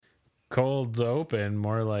Cold open,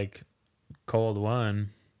 more like cold one.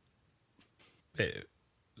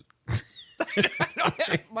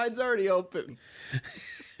 Mine's already open.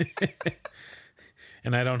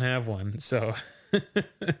 And I don't have one, so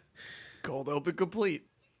Cold open complete.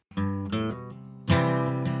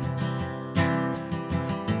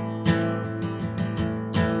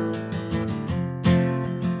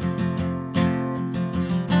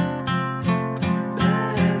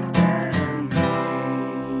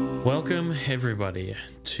 welcome everybody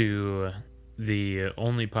to the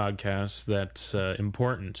only podcast that's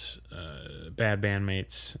important, Bad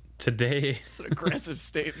Bandmates. Today, It's an aggressive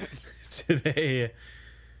statement. today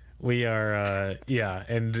we are,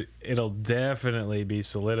 and it'll definitely be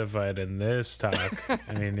solidified in this talk.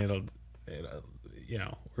 I mean, it'll,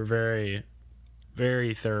 we're very,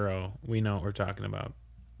 very thorough. We know what we're talking about.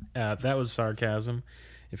 That was sarcasm,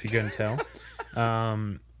 if you couldn't tell.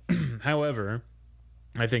 However,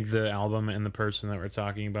 I think the album and the person that we're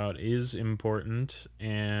talking about is important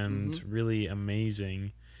and really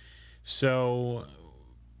amazing. So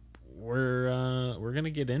we're gonna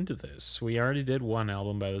get into this. We already did one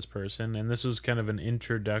album by this person, and this was kind of an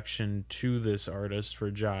introduction to this artist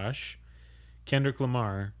for Josh, Kendrick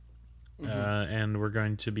Lamar, and we're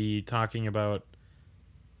going to be talking about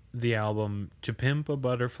the album "To Pimp a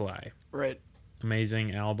Butterfly." Right.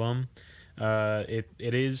 Amazing album. It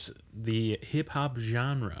is the hip hop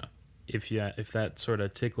genre, if that sort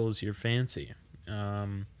of tickles your fancy.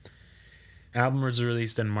 Album was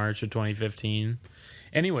released in March of 2015.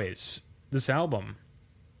 Anyways, this album,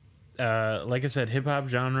 like I said, hip hop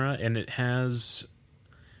genre, and it has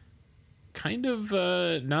kind of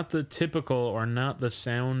not the typical or not the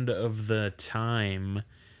sound of the time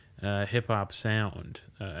hip hop sound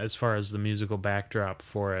as far as the musical backdrop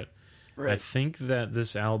for it. Right. I think that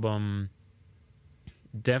this album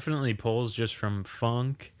definitely pulls just from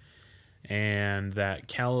funk and that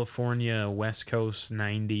California West Coast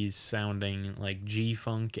 90s sounding like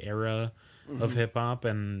G-funk era of hip hop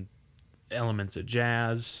and elements of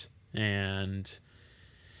jazz, and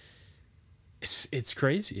it's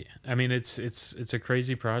crazy. I mean, it's a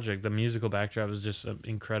crazy project. The musical backdrop is just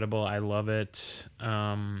incredible. I love it.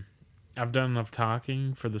 I've done enough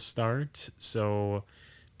talking for the start, so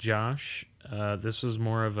Josh, this was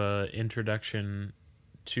more of a introduction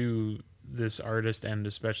to this artist and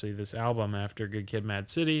especially this album after Good Kid, Mad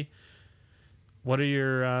City. What are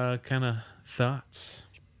your kind of thoughts?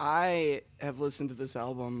 I have listened to this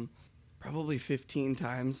album probably 15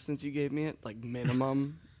 times since you gave me it, like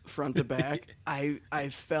minimum, front to back. I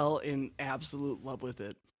fell in absolute love with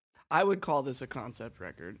it. I would call this a concept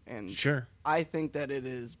record, and Sure. I think that it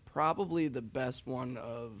is probably the best one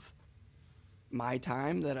of my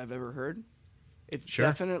time that I've ever heard. It's Sure.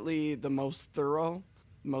 definitely the most thorough,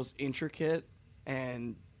 most intricate,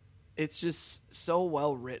 and it's just so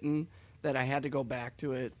well written that I had to go back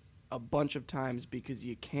to it a bunch of times because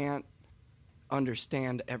you can't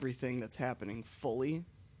understand everything that's happening fully,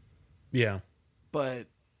 Yeah. but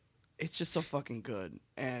it's just so fucking good,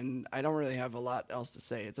 and I don't really have a lot else to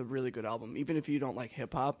say. It's a really good album. Even if you don't like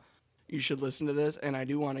hip-hop, you should listen to this, and I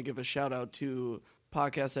do want to give a shout-out to a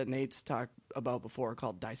podcast that Nate's talked about before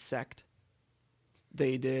called Dissect.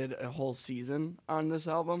 They did a whole season on this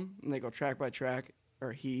album, and they go track by track,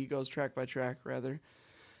 or he goes track by track, rather,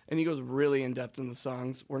 and he goes really in-depth in the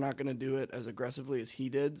songs. We're not going to do it as aggressively as he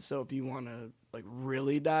did, so if you want to like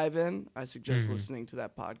really dive in, I suggest listening to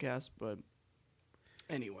that podcast, but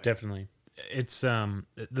anyway. Definitely. It's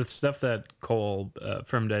the stuff that Cole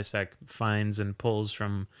from Dissect finds and pulls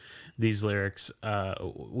from these lyrics,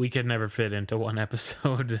 we could never fit into one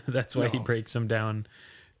episode. That's why he No. breaks them down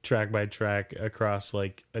track by track across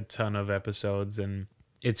like a ton of episodes, and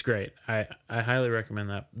it's great. I highly recommend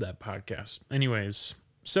that podcast. Anyways,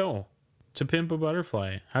 so To Pimp a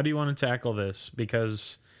Butterfly, how do you want to tackle this?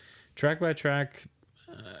 Because track by track,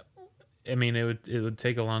 I mean, it would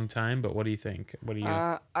take a long time, but what do you think? What do you?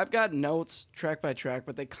 I've got notes track by track,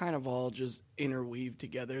 but they kind of all just interweave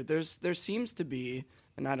together. There seems to be,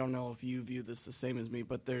 and I don't know if you view this the same as me,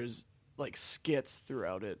 but there's like skits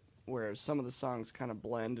throughout it where some of the songs kind of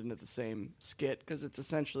blend into the same skit because it's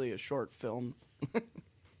essentially a short film,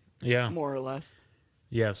 Yeah, more or less.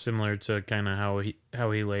 yeah, similar to kind of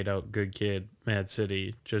how he laid out Good Kid, Mad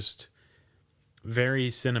City, just very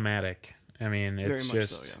cinematic. I mean, it's Very much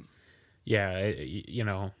just so,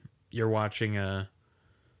 yeah. you're watching a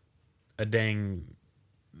dang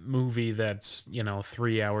movie that's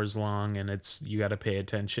 3 hours long, and you got to pay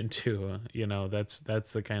attention to. That's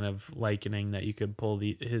the kind of likening that you could pull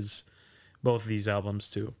both these albums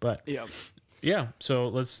to. But Yeah. Yeah, so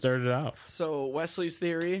let's start it off. So Wesley's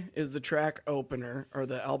Theory is the track opener or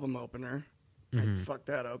the album opener. I fucked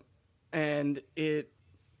that up. And I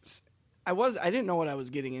didn't know what I was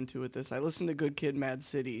getting into with this. I listened to Good Kid, Mad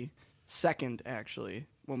City second actually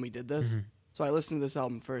when we did this. So I listened to this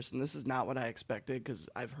album first, and this is not what I expected because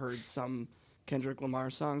I've heard some Kendrick Lamar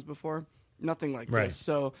songs before. Nothing like Right. this.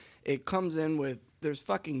 So it comes in with there's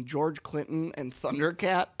fucking George Clinton and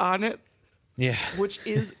Thundercat on it, Yeah. which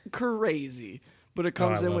is crazy. But it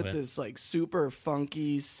comes I in love with it. this like super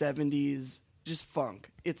funky 70s just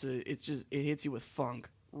funk. It hits you with funk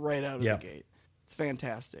right out of Yep. the gate. It's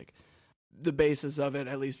fantastic. The basis of it,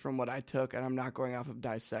 at least from what I took, and I'm not going off of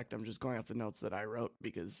Dissect, I'm just going off the notes that I wrote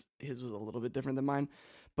because his was a little bit different than mine.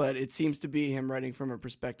 But it seems to be him writing from a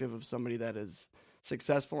perspective of somebody that is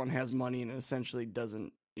successful and has money and essentially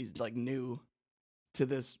he's like new to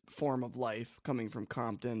this form of life, coming from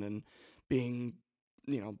Compton and being,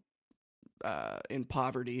 in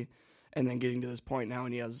poverty, and then getting to this point now,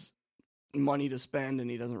 and he has money to spend, and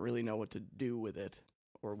he doesn't really know what to do with it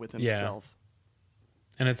or with himself.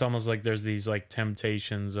 And it's almost like there's these like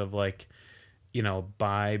temptations of like,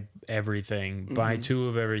 buy everything, buy two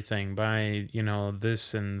of everything, buy,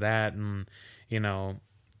 this and that, and,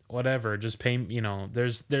 whatever, just pay,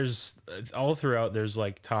 there's all throughout, there's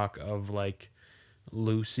like talk of like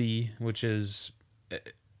Lucy, which is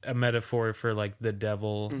a metaphor for like the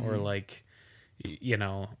devil or like,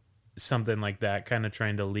 something like that, kind of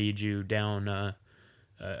trying to lead you down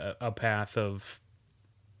a path of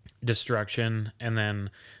destruction. And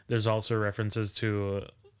then there's also references to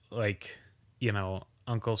like,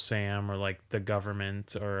 Uncle Sam or like the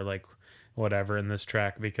government or like whatever in this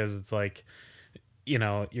track, because it's like,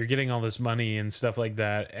 you're getting all this money and stuff like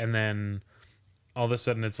that, and then all of a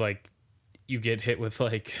sudden it's like you get hit with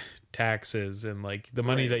like taxes, and like the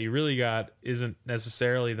money that you really got isn't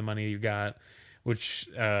necessarily the money you got, which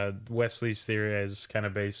Wesley's Theory is kind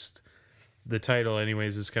of based, the title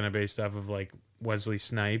anyways is kind of based off of like Wesley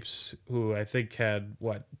Snipes, who I think had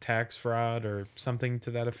tax fraud or something to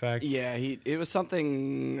that effect. Yeah, it was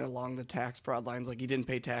something along the tax fraud lines, like he didn't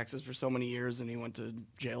pay taxes for so many years and he went to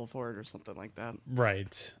jail for it or something like that.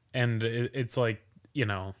 Right. And it's like,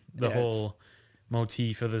 the whole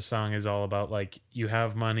motif of the song is all about like you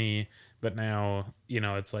have money, but now,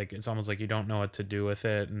 it's like it's almost like you don't know what to do with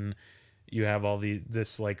it, and you have all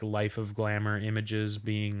this like life of glamour images,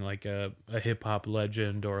 being like a hip hop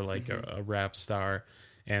legend or like a rap star,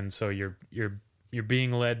 and so you're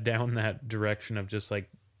being led down that direction of just like,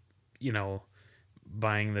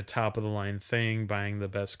 buying the top of the line thing, buying the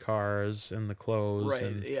best cars and the clothes. Right.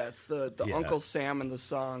 And, yeah, it's the Uncle Sam in the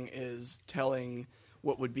song is telling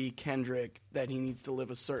what would be Kendrick that he needs to live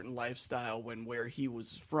a certain lifestyle when where he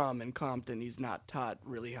was from in Compton, he's not taught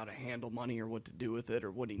really how to handle money or what to do with it or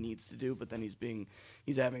what he needs to do, but then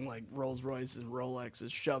he's having like Rolls Royces and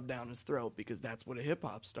Rolexes shoved down his throat because that's what a hip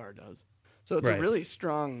hop star does. So it's a really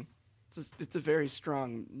strong, it's a very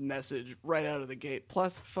strong message right out of the gate.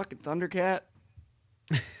 Plus fucking Thundercat.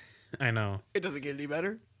 I know. It doesn't get any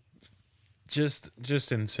better. Just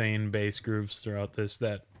insane bass grooves throughout this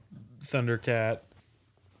that Thundercat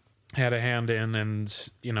had a hand in, and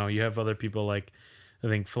you have other people like I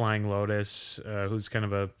think Flying Lotus, who's kind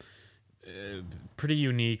of a pretty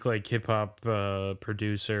unique like hip hop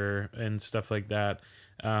producer and stuff like that.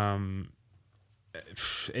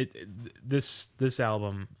 This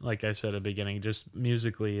album, like I said at the beginning, just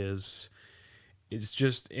musically is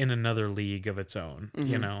just in another league of its own,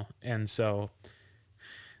 and so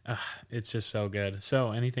it's just so good.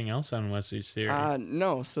 So anything else on Wesley's Theory?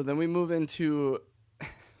 No. So then we move into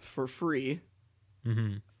For Free.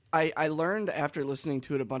 I learned after listening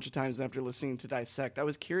to it a bunch of times and after listening to Dissect, I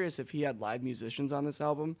was curious if he had live musicians on this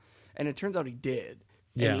album, and it turns out he did.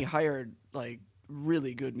 Yeah. And he hired like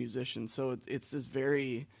really good musicians. So it's this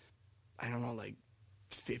very, I don't know, like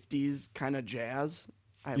 50s kind of jazz.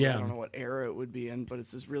 I don't know what era it would be in, but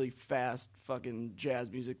it's this really fast fucking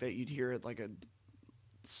jazz music that you'd hear at like a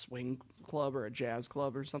swing club or a jazz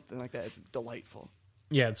club or something like that. It's delightful.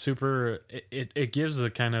 Yeah, it's super. It gives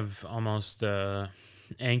a kind of almost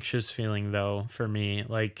anxious feeling though for me.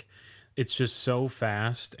 Like it's just so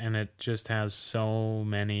fast, and it just has so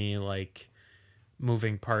many like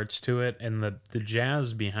moving parts to it, and the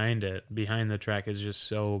jazz behind the track is just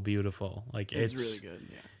so beautiful. Like it's really good.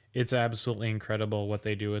 Yeah. It's absolutely incredible what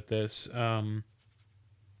they do with this. And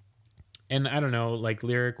I don't know, like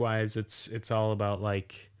lyric wise, it's all about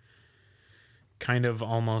like kind of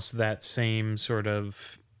almost that same sort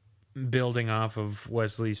of building off of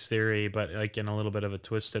Wesley's Theory, but like in a little bit of a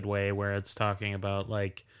twisted way, where it's talking about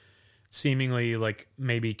like seemingly like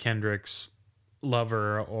maybe Kendrick's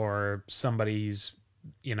lover or somebody's,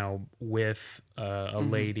 with a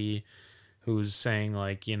lady who's saying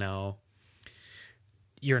like, you're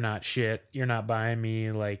not shit, you're not buying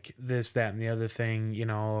me, like this, that, and the other thing,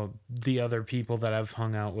 the other people that I've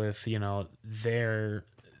hung out with,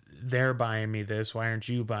 they're buying me this, why aren't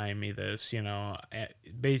you buying me this?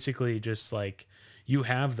 Basically just like, you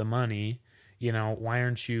have the money, why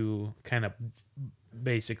aren't you kind of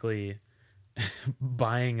basically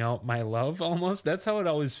buying out my love? Almost, that's how it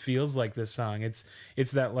always feels like this song. It's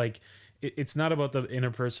that like it's not about the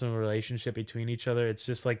interpersonal relationship between each other. It's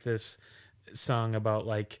just like this song about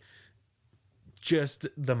like just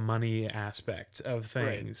the money aspect of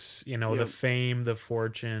things, Right. The fame, the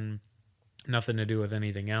fortune, nothing to do with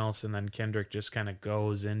anything else. And then Kendrick just kind of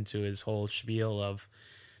goes into his whole spiel of,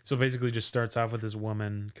 so basically just starts off with this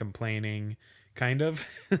woman complaining, kind of.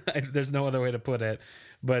 There's no other way to put it,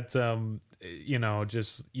 but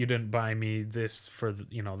just, you didn't buy me this for the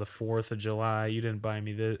 4th of July, you didn't buy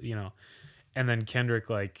me this, and then Kendrick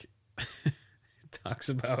like talks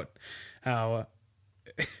about how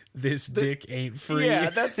this dick ain't free. Yeah,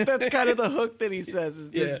 that's kind of the hook that he says, is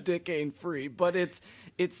this dick ain't free. But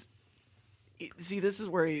see, this is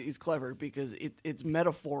where he's clever, because it's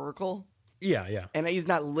metaphorical. Yeah. And he's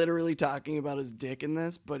not literally talking about his dick in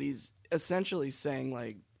this, but he's essentially saying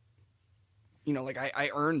like, like I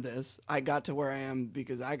earned this. I got to where I am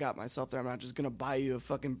because I got myself there. I'm not just going to buy you a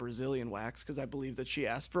fucking Brazilian wax because I believe that she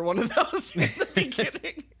asked for one of those in the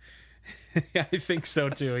beginning. Yeah, I think so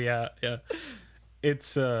too. Yeah.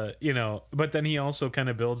 It's, but then he also kind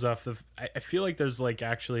of builds off I feel like there's like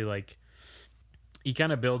actually like, he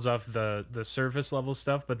kind of builds off the surface level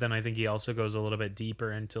stuff, but then I think he also goes a little bit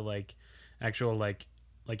deeper into like actual like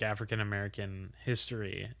African American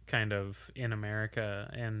history kind of in America,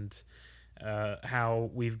 and how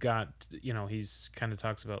we've got, he's kind of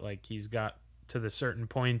talks about like he's got to the certain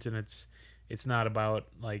point, and it's not about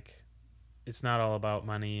like, it's not all about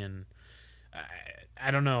money, and I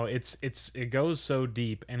don't know, it goes so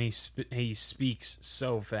deep, and he speaks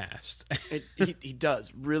so fast. He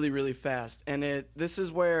does really, really fast. And this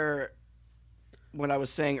is where, when I was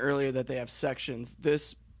saying earlier that they have sections,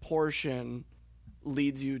 this portion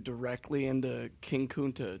leads you directly into King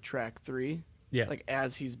Kunta track 3. Yeah. Like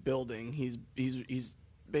as he's building, he's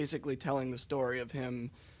basically telling the story of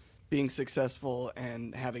him being successful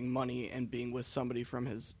and having money and being with somebody from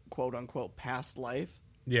his quote unquote past life.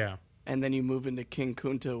 Yeah. And then you move into King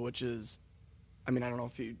Kunta, which is, I mean, I don't know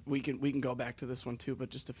if we can go back to this one too, but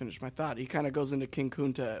just to finish my thought, he kind of goes into King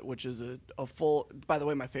Kunta, which is a full, by the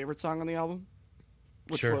way, my favorite song on the album,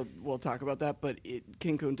 which sure. we'll talk about that. But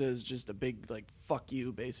King Kunta is just a big like fuck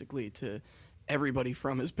you basically to everybody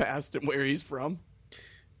from his past and where he's from.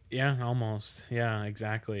 Yeah, almost. Yeah,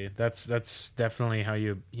 exactly. That's definitely how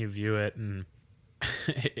you view it, and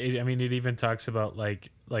I mean, it even talks about like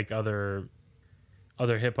other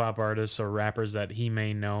hip hop artists or rappers that he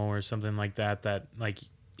may know or something like that. That like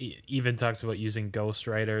even talks about using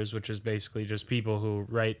ghostwriters, which is basically just people who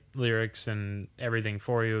write lyrics and everything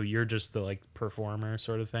for you. You're just the like performer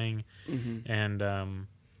sort of thing, and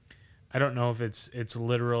I don't know if it's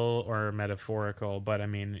literal or metaphorical, but I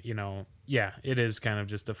mean, yeah, it is kind of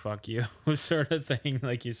just a fuck you sort of thing,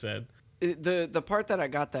 like you said. The part that I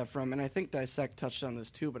got that from, and I think Dissect touched on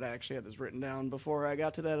this too, but I actually had this written down before I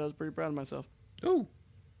got to that. I was pretty proud of myself. Oh.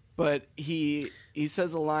 But he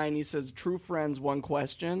says a line. He says, "True friends, one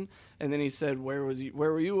question," and then he said, "Where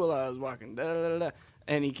were you while I was walking?" Da, da, da, da.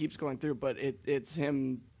 And he keeps going through, but it's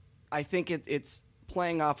him. I think it's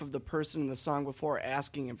playing off of the person in the song before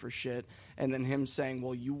asking him for shit, and then him saying,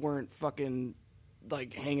 "Well, you weren't fucking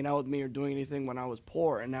like hanging out with me or doing anything when I was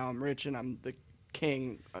poor, and now I'm rich and I'm the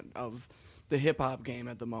king of the hip hop game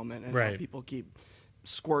at the moment." And right. how people keep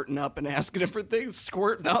squirting up and asking him for things.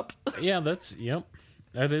 Squirting up. Yeah, yep.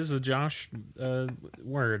 That is a Josh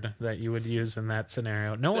word that you would use in that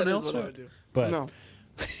scenario. No one else would. Do. But no.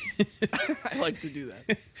 I like to do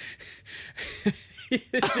that.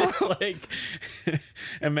 Just like,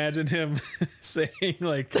 imagine him saying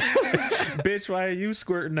like, "Bitch, why are you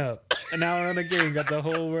squirting up?" And now we're on a game, got the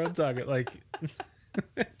whole world talking. Like,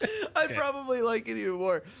 I probably like it even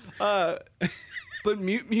more. But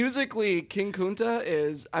musically, King Kunta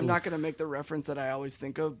is, I'm not going to make the reference that I always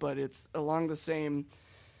think of, but it's along the same.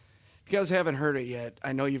 If you guys haven't heard it yet,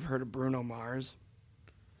 I know you've heard of Bruno Mars.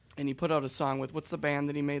 And he put out a song with, what's the band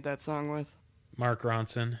that he made that song with? Mark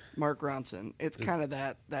Ronson. Mark Ronson. It's kind of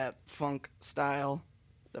that funk style,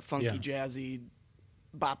 the funky, jazzy,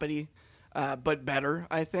 boppity, but better,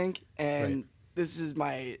 I think. And this is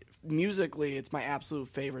musically, it's my absolute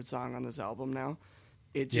favorite song on this album now.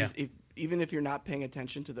 It just, even if you're not paying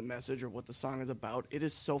attention to the message or what the song is about, it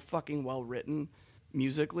is so fucking well written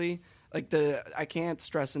musically. Like I can't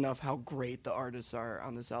stress enough how great the artists are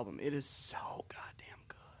on this album. It is so goddamn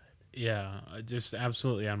good. Yeah, just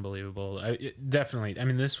absolutely unbelievable. Definitely. I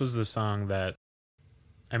mean, this was the song that,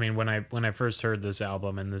 I mean, when I first heard this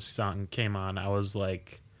album and this song came on, I was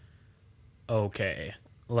like, okay,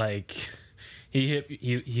 like he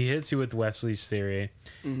hits you with Wesley's Theory,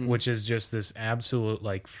 which is just this absolute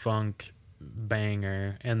like funk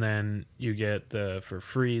banger, and then you get the For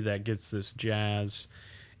Free that gets this jazz,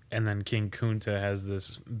 and then King Kunta has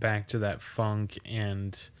this back to that funk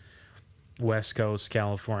and West Coast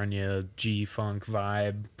California G-funk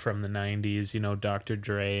vibe from the 90s, you know, Dr.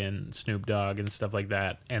 Dre and Snoop Dogg and stuff like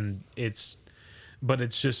that. And it's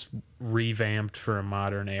just revamped for a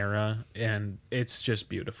modern era, and it's just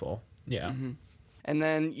beautiful. Yeah. And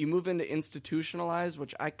then you move into Institutionalized,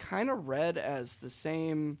 which I kind of read as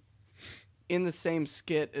in the same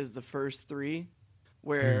skit as the first three,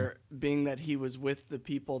 where being that he was with the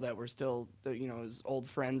people that were still, you know, his old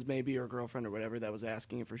friends maybe, or girlfriend or whatever, that was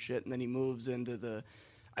asking him for shit, and then he moves into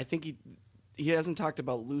I think he hasn't talked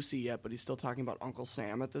about Lucy yet, but he's still talking about Uncle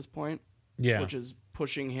Sam at this point. Yeah. Which is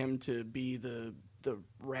pushing him to be the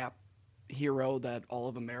rap hero that all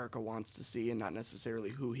of America wants to see, and not necessarily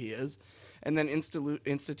who he is. And then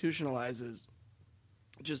Institutionalizes,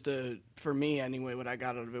 just for me anyway, what I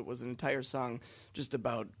got out of it was an entire song just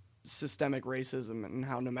about systemic racism and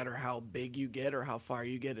how no matter how big you get or how far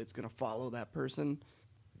you get, it's going to follow that person,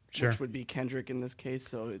 which would be Kendrick in this case.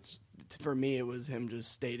 So for me, it was him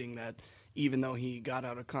just stating that even though he got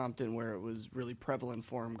out of Compton, where it was really prevalent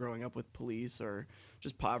for him growing up with police or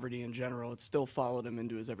just poverty in general, it still followed him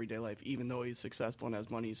into his everyday life. Even though he's successful and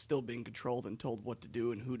has money, he's still being controlled and told what to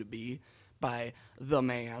do and who to be by the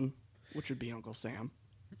man, which would be Uncle Sam.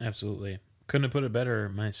 Absolutely. Couldn't have put it better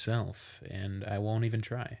myself, and I won't even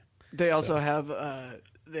try. They also have I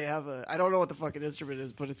don't know what the fucking instrument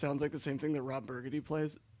is, but it sounds like the same thing that Ron Burgundy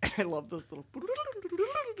plays. And I love those little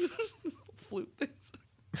flute things.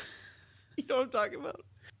 You know what I'm talking about?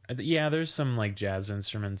 Yeah, there's some like jazz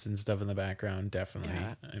instruments and stuff in the background, definitely.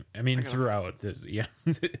 Yeah. I mean, throughout this, yeah.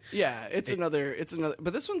 Yeah, it's another,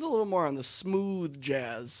 but this one's a little more on the smooth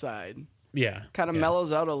jazz side. Yeah. Kind of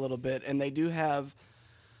mellows out a little bit, and they do have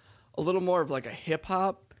a little more of like a hip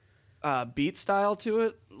hop beat style to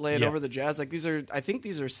it, laid over the jazz. Like I think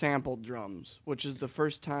these are sampled drums, which is the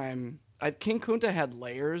first time. King Kunta had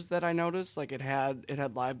layers that I noticed. Like it had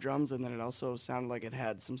live drums, and then it also sounded like it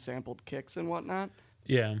had some sampled kicks and whatnot.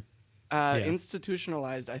 Yeah.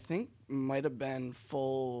 Institutionalized, I think, might have been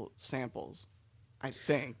full samples. I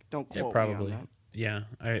think. Don't quote me on that. Yeah,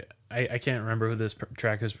 I can't remember who this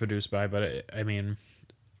track is produced by, but I mean,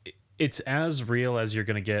 it's as real as you're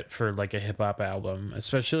gonna get for like a hip hop album,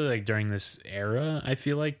 especially like during this era. I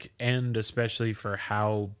feel like, and especially for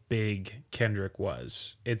how big Kendrick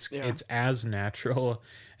was, it's as natural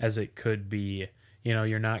as it could be. You know,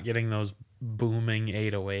 you're not getting those booming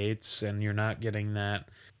 808s, and you're not getting that,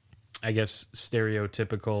 I guess,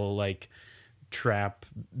 stereotypical like trap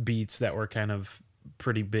beats that were kind of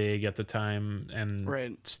pretty big at the time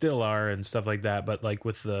and still are and stuff like that, but like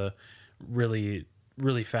with the really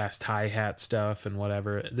fast hi-hat stuff and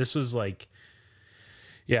whatever. This was like,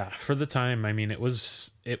 yeah, for the time, I mean, it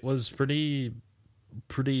was pretty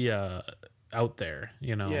out there,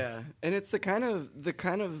 you know. Yeah, and it's the kind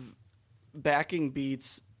of backing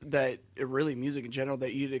beats that really music in general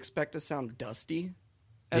that you'd expect to sound dusty,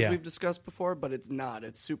 as we've discussed before, but it's not.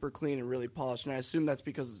 It's super clean and really polished, and I assume that's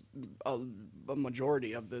because a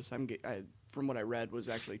majority of this, from what I read, was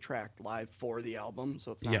actually tracked live for the album,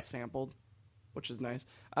 so it's not sampled, which is nice.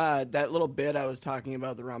 That little bit I was talking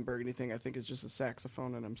about, the Ron Burgundy thing, I think is just a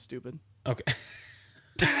saxophone, and I'm stupid. Okay.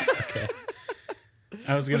 Okay.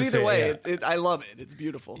 I was gonna say, either way, I love it. It's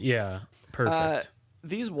beautiful. Yeah, perfect.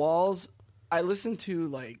 These walls, I listened to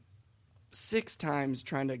like 6 times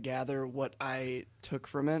trying to gather what I took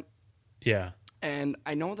from it. Yeah. And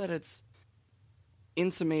I know that it's,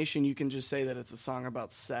 in summation, you can just say that it's a song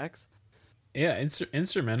about sex. Yeah,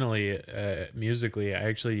 instrumentally, musically,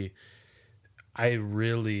 I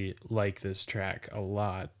really like this track a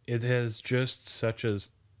lot. It has just such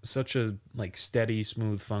a like steady,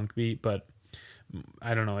 smooth funk beat, but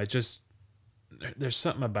I don't know, there's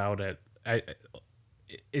something about it.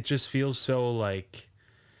 It just feels so like,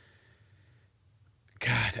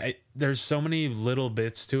 God, there's so many little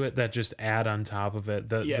bits to it that just add on top of it.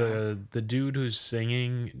 The dude who's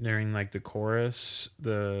singing during like the chorus,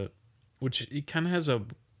 which he kind of has a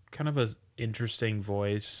interesting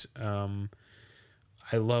voice.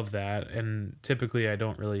 I love that, and typically I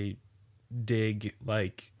don't really dig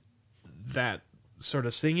like that sort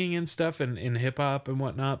of singing and stuff in hip hop and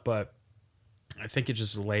whatnot, but I think it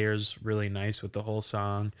just layers really nice with the whole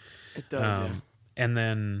song. It does, yeah. And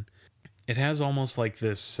then it has almost like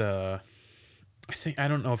this, I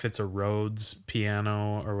don't know if it's a Rhodes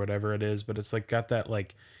piano or whatever it is, but it's like got that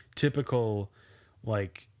like typical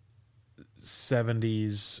like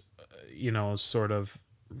 70s, sort of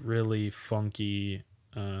really funky,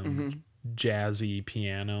 jazzy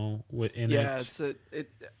piano in it. Yeah,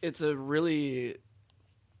 it's a really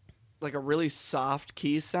like a really soft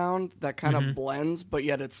key sound that kind of blends, but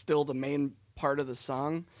yet it's still the main part of the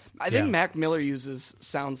song. I think Mac Miller uses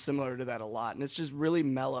sounds similar to that a lot, and it's just really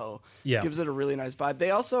mellow. Yeah. Gives it a really nice vibe. They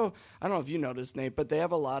also, I don't know if you noticed, Nate, but they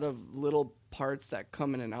have a lot of little parts that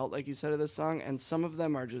come in and out, like you said, of this song, and some of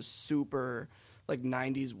them are just super like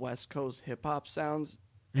 90s West Coast hip hop sounds,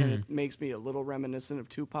 and it makes me a little reminiscent of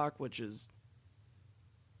Tupac, which is,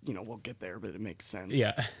 we'll get there, but it makes sense.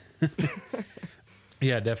 Yeah.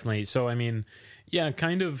 Yeah, definitely. So, I mean, yeah,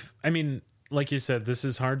 kind of, I mean, like you said, this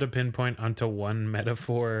is hard to pinpoint onto one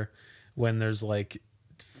metaphor when there's like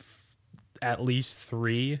at least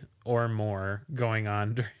 3 or more going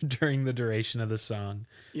on during the duration of the song.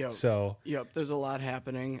 Yep. So, there's a lot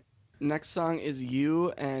happening. Next song is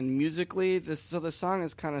You, and musically, the song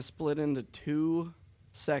is kind of split into 2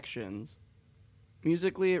 sections.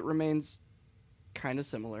 Musically, it remains kind of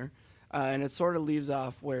similar. And it sort of leaves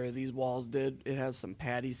off where These Walls did. It has some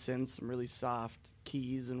patty synths, some really soft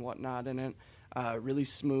keys and whatnot in it, really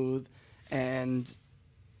smooth. And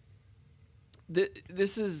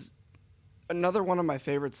this is another one of my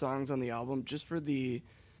favorite songs on the album, just for the...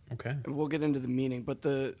 Okay. We'll get into the meaning, but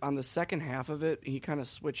on the second half of it, he kind of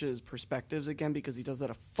switches perspectives again, because he does that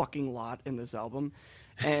a fucking lot in this album.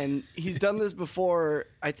 And he's done this before.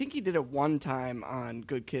 I think he did it one time on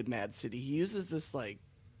Good Kid, Mad City. He uses this, like,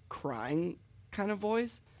 crying kind of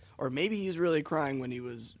voice, or maybe he's really crying when he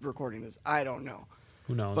was recording this. I don't know.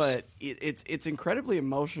 Who knows? But it's incredibly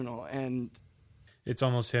emotional, and it's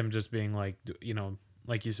almost him just being like,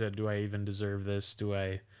 like you said, do I even deserve this? Do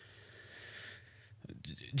I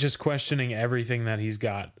just questioning everything that he's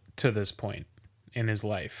got to this point in his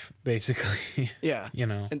life, basically. Yeah.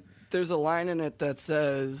 And there's a line in it that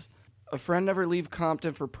says, a friend never leave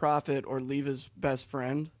Compton for profit or leave his best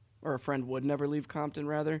friend, or a friend would never leave Compton,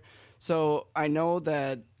 rather. So I know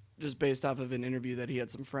that just based off of an interview that he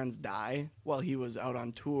had some friends die while he was out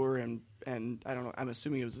on tour, and I don't know, I'm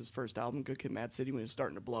assuming it was his first album, Good Kid, Mad City, when he was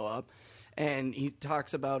starting to blow up. And he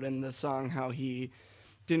talks about in the song how he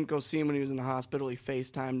didn't go see him when he was in the hospital. He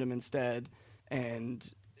FaceTimed him instead. And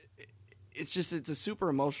it's a super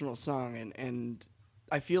emotional song. And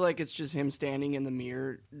I feel like it's just him standing in the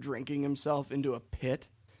mirror, drinking himself into a pit,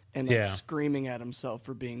 and then screaming at himself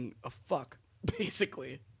for being a fuck,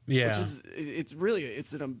 basically. Yeah. Which is,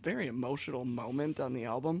 it's a very emotional moment on the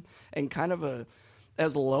album, and kind of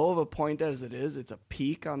as low of a point as it is, it's a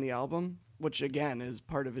peak on the album, which again is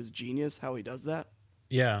part of his genius, how he does that.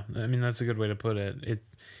 Yeah. I mean, that's a good way to put it.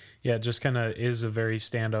 It just kind of is a very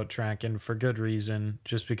standout track, and for good reason,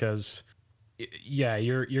 just because,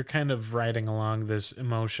 you're kind of riding along this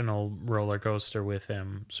emotional roller coaster with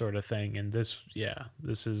him, sort of thing. And this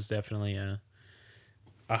is definitely a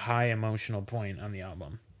high emotional point on the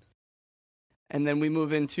album. And then we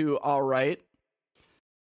move into All Right,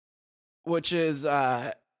 which is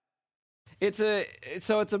it's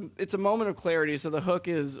a moment of clarity. So the hook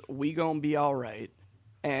is "We gon' be all right,"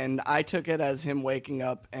 and I took it as him waking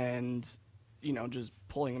up and just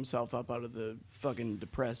pulling himself up out of the fucking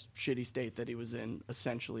depressed, shitty state that he was in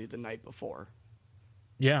essentially the night before.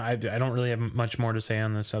 Yeah, I don't really have much more to say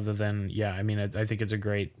on this other than, I mean, I think it's a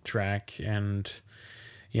great track, and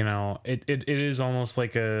it is almost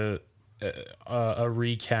like a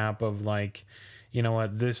recap of, like,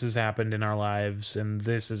 what, this has happened in our lives, and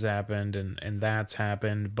this has happened, and that's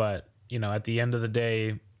happened, but at the end of the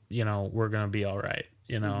day, we're gonna be all right,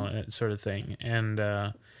 sort of thing. And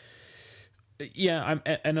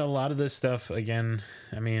and a lot of this stuff, again,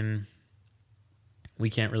 I mean,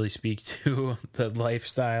 we can't really speak to the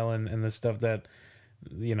lifestyle and the stuff that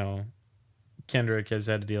Kendrick has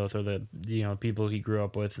had to deal with, or the people he grew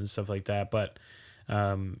up with and stuff like that, but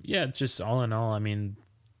just all in all, I mean,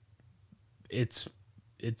 it's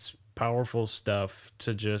powerful stuff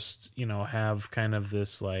to just have kind of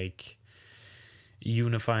this, like,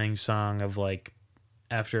 unifying song of, like,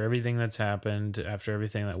 after everything that's happened, after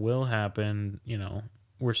everything that will happen,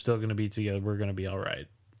 we're still going to be together, we're going to be all right.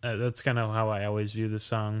 That's kind of how I always view this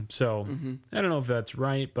song. So I don't know if that's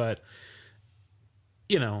right, but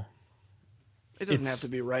it doesn't have to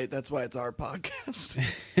be right. That's why it's our podcast.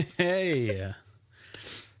 Hey.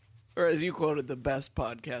 Or as you quoted, the best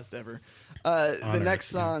podcast ever. The next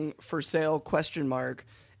song, For Sale, question mark,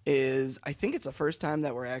 is, I think it's the first time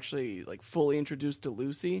that we're actually like fully introduced to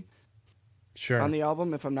Lucy on the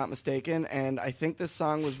album, if I'm not mistaken. And I think this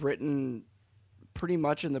song was written pretty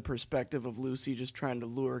much in the perspective of Lucy just trying to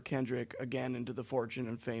lure Kendrick again into the fortune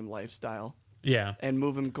and fame lifestyle. Yeah. And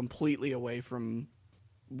move him completely away from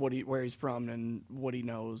where he's from and what he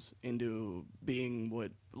knows into being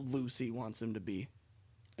what Lucy wants him to be.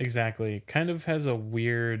 Exactly. Kind of has a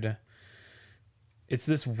weird... It's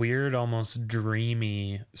this weird, almost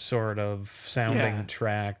dreamy sort of sounding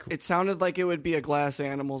track. It sounded like it would be a Glass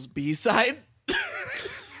Animals B-side.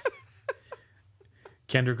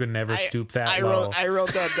 Kendrick would never stoop that low. I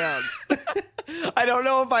wrote that down. I don't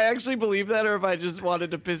know if I actually believe that or if I just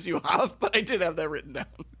wanted to piss you off, but I did have that written down.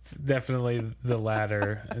 It's definitely the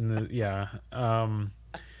latter.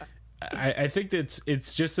 I think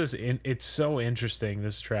it's just this. It's so interesting,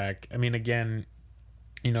 this track. I mean, again,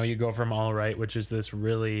 you know, you go from All Right, which is this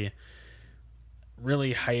really,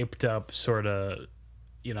 really hyped up sort of,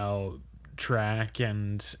 you know, track,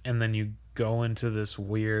 and then you go into this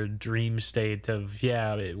weird dream state of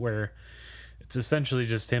where it's essentially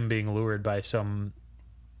just him being lured by some,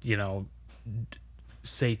 you know,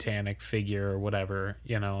 satanic figure or whatever,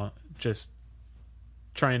 you know, just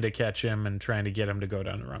trying to catch him and trying to get him to go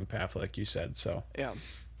down the wrong path, like you said. So yeah.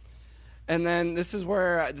 And then this is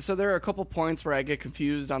where, so there are a couple points where I get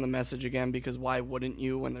confused on the message again, because why wouldn't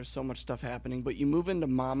you when there's so much stuff happening? But you move into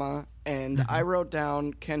Mama, and I wrote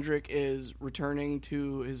down Kendrick is returning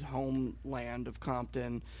to his homeland of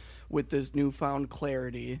Compton with this newfound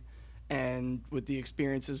clarity and with the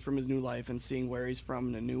experiences from his new life and seeing where he's from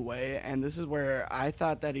in a new way. And this is where I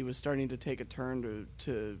thought that he was starting to take a turn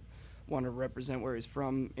to want to represent where he's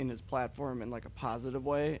from in his platform in like a positive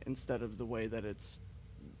way, instead of the way that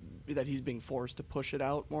that he's being forced to push it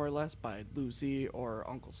out more or less by Lucy or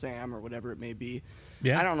Uncle Sam or whatever it may be.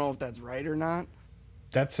 Yeah. I don't know if that's right or not.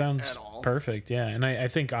 That sounds perfect. Yeah. And I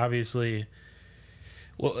think obviously,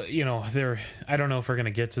 well, you know, I don't know if we're going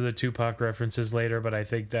to get to the Tupac references later, but I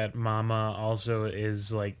think that Mama also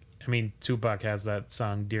is like, I mean, Tupac has that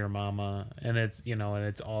song Dear Mama, and it's, you know, and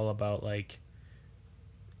it's all about like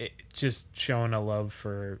just showing a love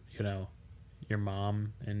for, you know, your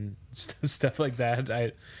mom and stuff like that.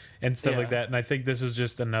 Like that. And I think this is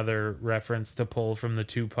just another reference to pull from the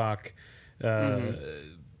Tupac, I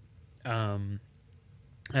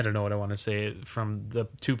don't know what I want to say, from the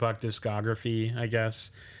Tupac discography, I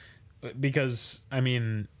guess, because I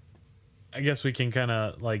mean, I guess we can kind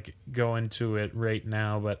of like go into it right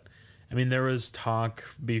now, but I mean, there was talk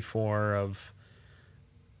before of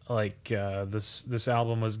like this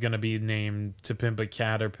album was going to be named To Pimp a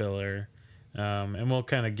Caterpillar. And we'll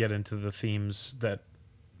kind of get into the themes that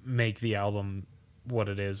make the album what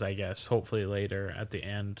it is, I guess, hopefully later at the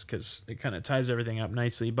end, because it kind of ties everything up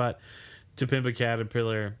nicely. But To Pimp a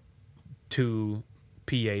Caterpillar to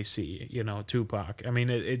PAC, you know, Tupac. I mean,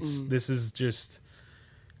 this is just,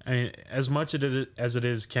 I mean, as much as it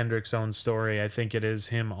is Kendrick's own story, I think it is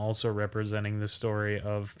him also representing the story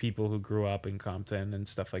of people who grew up in Compton and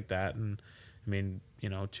stuff like that. And I mean, you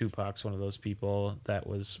know, Tupac's one of those people that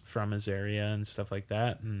was from his area and stuff like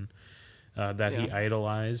that, and he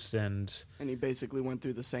idolized, and he basically went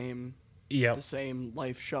through the same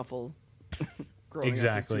life shuffle growing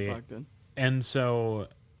up as Tupac did. And so,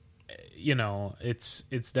 you know, it's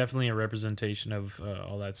definitely a representation of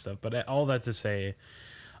all that stuff. But all that to say,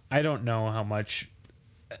 I don't know how much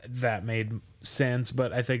that made sense,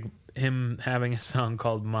 but I think him having a song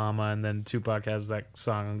called Mama, and then Tupac has that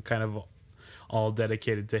song kind of all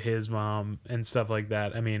dedicated to his mom and stuff like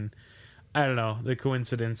that. I mean, I don't know, the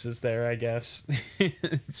coincidence is there, I guess.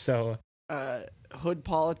 So Hood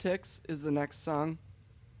Politics is the next song,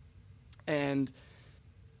 and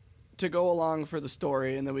to go along for the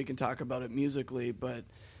story, and then we can talk about it musically, but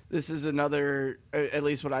this is another, at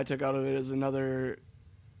least what I took out of it, is another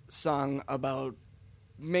song about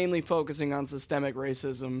mainly focusing on systemic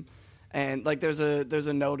racism. And like there's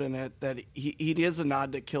a note in it that he does a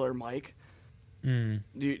nod to Killer Mike. Did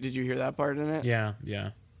you hear that part in it? Yeah.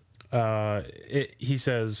 He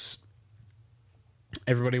says,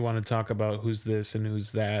 everybody want to talk about who's this and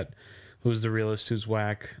who's that, who's the realist, who's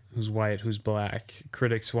whack, who's white, who's black.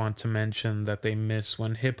 Critics want to mention that they miss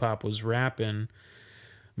when hip-hop was rapping.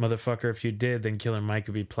 Motherfucker, if you did, then Killer Mike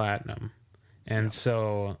would be platinum. And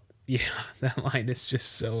so, yeah, that line is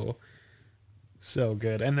just so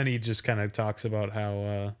good. And then he just kind of talks about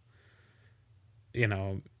how, you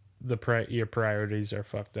know, your priorities are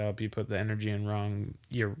fucked up. You put the energy in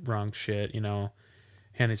your wrong shit, you know.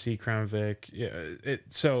 Hennessy, Crown Vic. Yeah,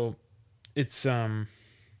 it's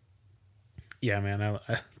Yeah, man,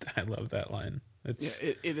 I love that line. Yeah, It's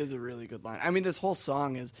it is a really good line. I mean, this whole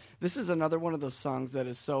song this is another one of those songs that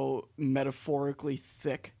is so metaphorically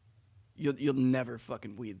thick, you'll never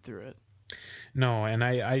fucking weed through it. no, and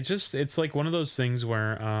I just it's like one of those things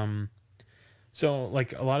where so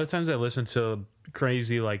like a lot of times I listen to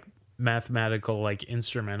crazy like mathematical like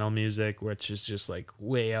instrumental music which is just like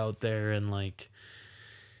way out there and like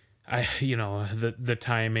the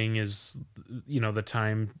timing is the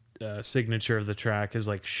time signature of the track is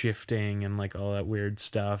like shifting and like all that weird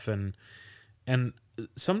stuff and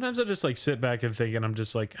sometimes I just like sit back and think and I'm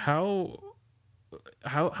just like how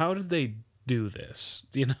did they do this?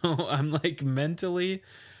 I'm like mentally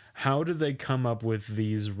how did they come up with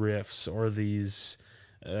these riffs or these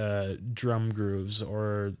drum grooves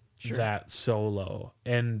or Sure. that solo?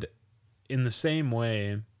 And in the same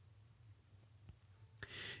way,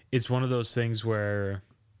 it's one of those things where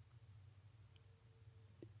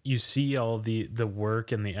you see all the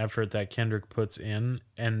work and the effort that Kendrick puts in,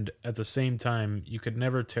 and at the same time, you could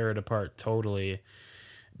never tear it apart totally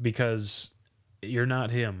because you're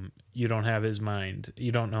not him. You don't have his mind.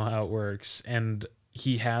 You don't know how it works, and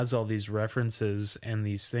he has all these references and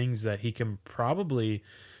these things that he can probably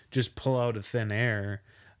just pull out of thin air,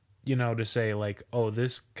 to say like, oh,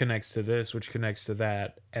 this connects to this, which connects to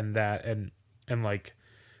that, and like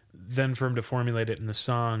then for him to formulate it in the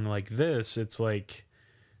song like this, it's like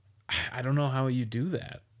I don't know how you do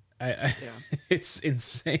that. Yeah. It's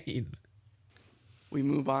insane. We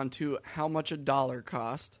move on to how much a dollar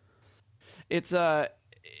cost. It's I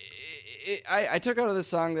took out of this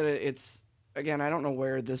song that it's again, I don't know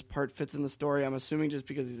where this part fits in the story. I'm assuming just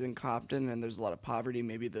because he's in Compton and there's a lot of poverty.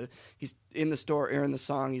 Maybe he's in the store or in the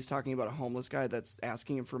song. He's talking about a homeless guy that's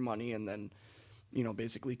asking him for money and then,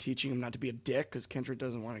 basically teaching him not to be a dick because Kendrick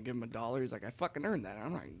doesn't want to give him $1. He's like, I fucking earned that.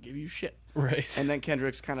 I'm not going to give you shit. Right. And then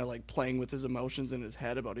Kendrick's kind of like playing with his emotions in his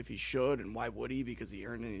head about if he should and why would he because he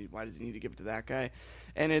earned it. Why does he need to give it to that guy?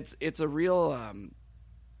 And it's a real.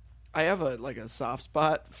 I have a soft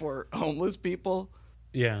spot for homeless people.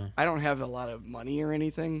 Yeah. I don't have a lot of money or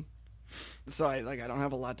anything, so I don't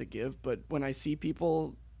have a lot to give. But when I see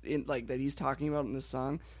people in like that he's talking about in this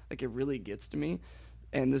song, like it really gets to me.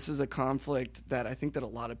 And this is a conflict that I think that a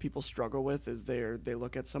lot of people struggle with. Is they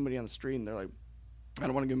look at somebody on the street and they're like, I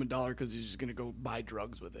don't want to give him $1 because he's just going to go buy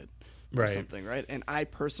drugs with it or something, right? And I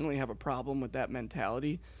personally have a problem with that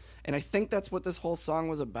mentality. And I think that's what this whole song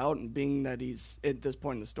was about. And being that he's at this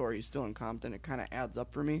point in the story, he's still in Compton, it kind of adds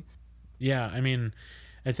up for me. Yeah, I mean,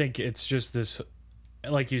 I think it's just this,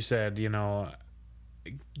 like you said,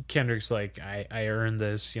 Kendrick's like, I earned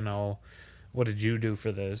this, what did you do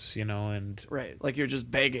for this, and Right. Like you're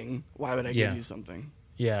just begging. Why would I give you something?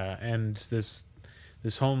 yeah, and this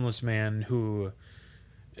homeless man who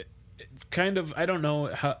kind of, I don't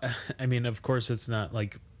know how, I mean, of course it's not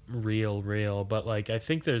like real, but like I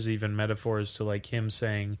think there's even metaphors to like him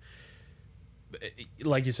saying,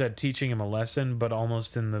 like you said, teaching him a lesson, but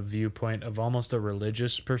almost in the viewpoint of almost a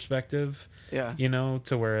religious perspective. Yeah.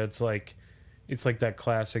 To where it's like that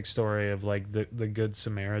classic story of like the Good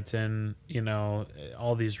Samaritan,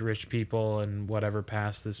 all these rich people and whatever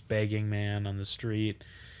pass this begging man on the street,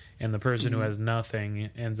 and the person who has nothing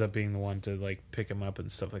ends up being the one to like pick him up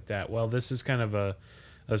and stuff like that. Well, this is kind of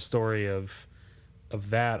a story of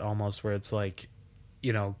that almost, where it's like,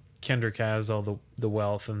 Kendrick has all the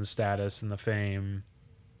wealth and the status and the fame,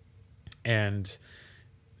 and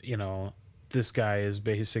this guy is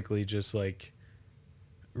basically just like,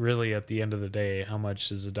 really at the end of the day, how much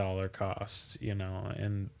does $1 cost?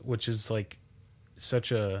 And which is like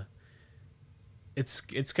such a, it's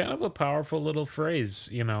kind of a powerful little phrase.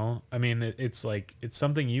 I mean, it's like it's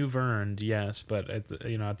something you've earned, yes, but at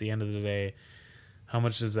the end of the day, how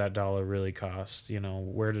much does that $1 really cost?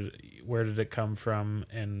 Where did it come from,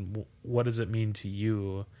 and what does it mean to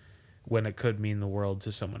you when it could mean the world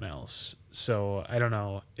to someone else? So I don't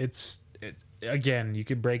know. Again, you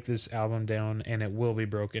could break this album down, and it will be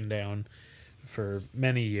broken down for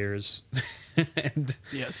many years. And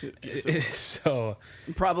yes, so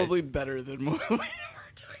probably better than what we were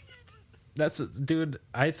doing it. That's, dude.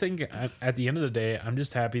 I think at the end of the day, I'm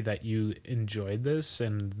just happy that you enjoyed this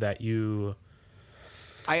and that you.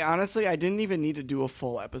 I honestly, I didn't even need to do a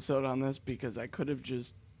full episode on this because I could have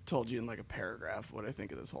just told you in like a paragraph what I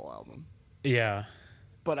think of this whole album. Yeah.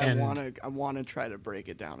 But I want to try to break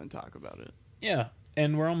it down and talk about it. Yeah,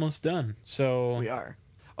 and we're almost done. So we are.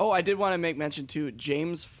 Oh, I did want to make mention too,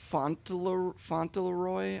 James Fauntleroy.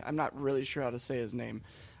 I'm not really sure how to say his name.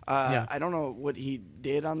 Yeah. I don't know what he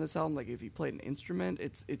did on this album, like if he played an instrument.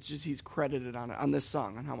 It's just he's credited on it, on this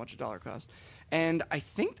song, on How Much a Dollar Cost. And I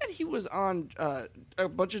think that he was on a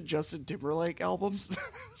bunch of Justin Timberlake albums.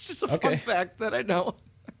 It's just a fun fact that I know.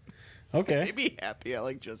 Okay. Made me happy. I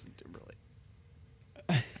like Justin Timberlake.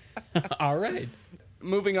 All right.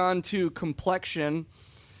 Moving on to Complexion,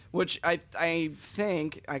 which I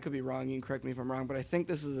think, I could be wrong, you can correct me if I'm wrong, but I think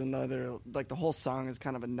this is another, like the whole song is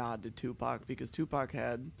kind of a nod to Tupac, because Tupac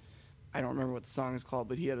had, I don't remember what the song is called,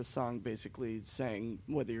 but he had a song basically saying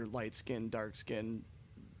whether you're light skin, dark skin,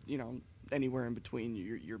 you know, anywhere in between,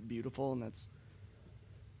 you're beautiful, and that's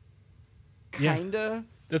kinda...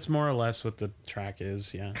 That's more or less what the track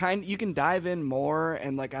is, yeah. You can dive in more,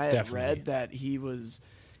 and like I had Definitely. read that he was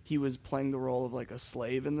playing the role of like a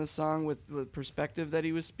slave in this song with perspective that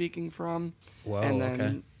he was speaking from. Whoa, and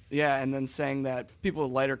then okay. and then saying that people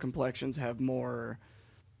with lighter complexions have more,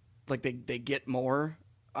 like they get more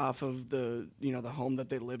off of the, you know, the home that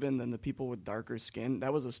they live in than the people with darker skin.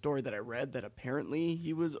 That was a story that I read that apparently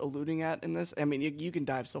he was alluding at in this. I mean, you can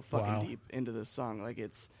dive so fucking deep into this song. Like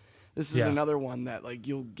this is another one that like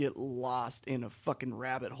you'll get lost in a fucking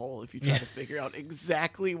rabbit hole if you try to figure out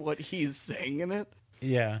exactly what he's saying in it.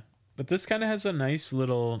 Yeah, but this kind of has a nice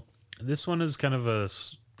little. This one is kind of a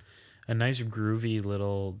nice groovy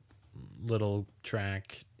little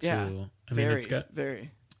track too. Yeah, I mean, it's got very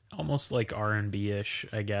almost like R&B ish,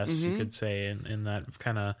 I guess you could say, in that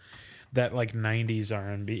kind of that like 90s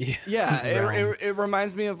R&B. Yeah, it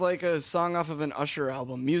reminds me of like a song off of an Usher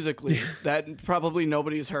album musically that probably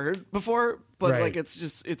nobody's heard before, but like it's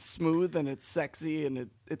smooth and it's sexy and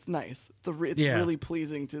it's nice. It's really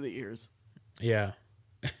pleasing to the ears. Yeah.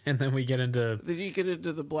 And then we get into... Then you get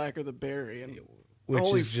into the Black or the Berry, and which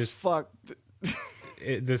holy is just fuck.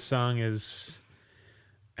 This song is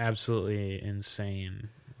absolutely insane.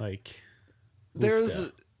 Like, there's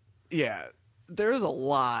a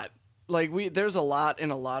lot. Like there's a lot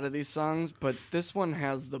in a lot of these songs, but this one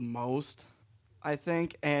has the most, I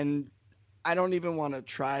think, and I don't even want to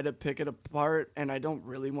try to pick it apart, and I don't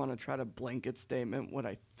really want to try to blanket statement what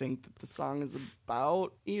I think that the song is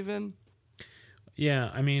about even.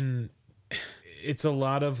 Yeah, I mean, it's a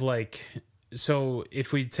lot of like, so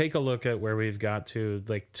if we take a look at where we've got to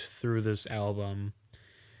like through this album,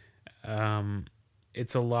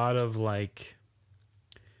 it's a lot of like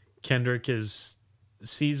Kendrick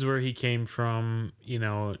sees where he came from, you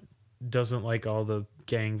know, doesn't like all the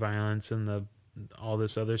gang violence and all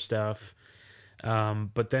this other stuff.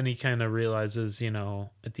 But then he kind of realizes, you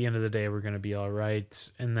know, at the end of the day, we're going to be all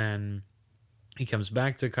right. And then he comes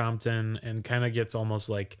back to Compton and kind of gets almost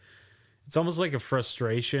like a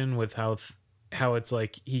frustration with how it's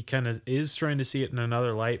like he kind of is trying to see it in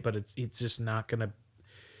another light, but it's just not going to.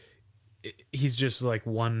 He's just like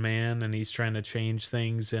one man, and he's trying to change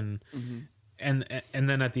things, and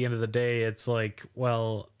then at the end of the day, it's like,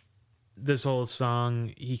 well, this whole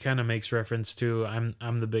song he kind of makes reference to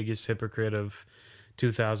I'm the biggest hypocrite of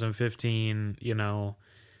 2015. You know,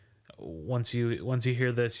 once you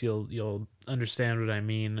hear this, you'll understand what I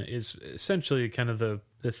mean. Is essentially kind of the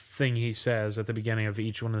thing he says at the beginning of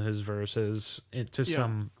each one of his verses to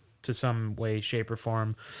some way, shape, or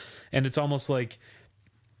form, and it's almost like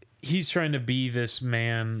he's trying to be this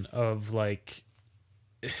man of like.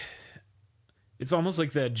 It's almost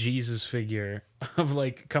like that Jesus figure of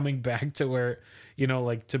like coming back to where, you know,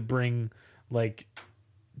 like to bring like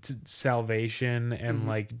to salvation and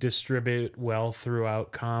like distribute wealth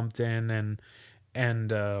throughout Compton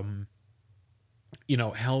and you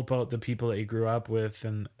know, help out the people that he grew up with.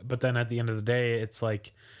 But then at the end of the day, it's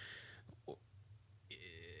like,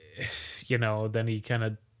 you know, then he kind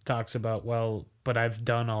of talks about, well, but I've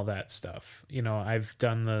done all that stuff. You know, I've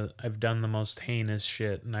done the most heinous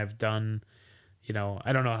shit, and I've done, you know,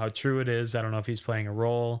 I don't know how true it is. I don't know if he's playing a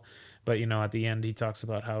role, but you know, at the end he talks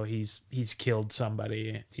about how he's killed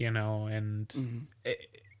somebody, you know, and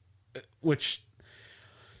which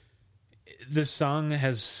this song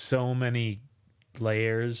has so many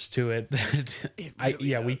layers to it that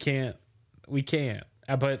we can't.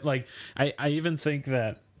 But like, I even think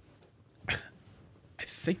that. I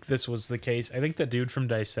think this was the case. I think the dude from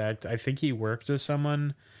Dissect, I think he worked with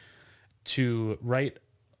someone to write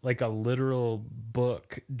like a literal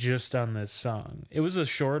book just on this song. It was a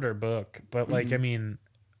shorter book, but like, I mean,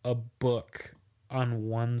 a book on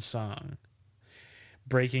one song,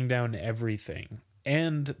 breaking down everything.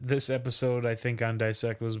 And this episode, I think, on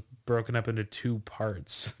Dissect was broken up into 2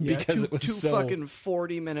 parts because it was two fucking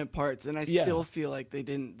 40-minute parts, and I still feel like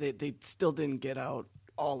they still didn't get out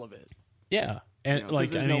all of it. Yeah. And you know, like,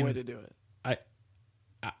 there's no way to do it.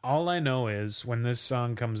 All I know is when this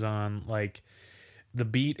song comes on, like, the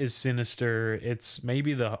beat is sinister. It's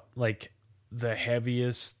maybe the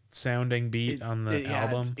heaviest sounding beat on the Yeah,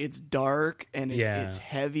 album. it's dark and it's Yeah.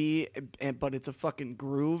 heavy, but it's a fucking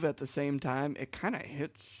groove at the same time. It kind of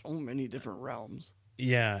hits so many different realms.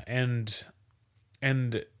 Yeah, and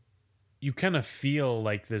you kind of feel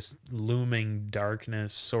like this looming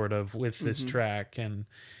darkness sort of with this Hmm. track, and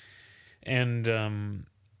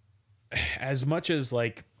as much as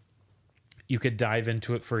like you could dive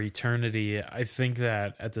into it for eternity, I think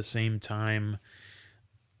that at the same time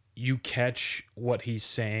you catch what he's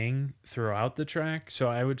saying throughout the track. So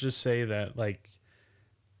I would just say that, like,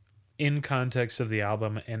 in context of the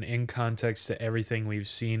album and in context to everything we've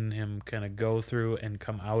seen him kind of go through and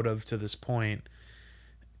come out of to this point,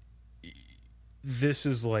 this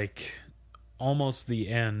is like almost the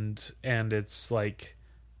end, and it's like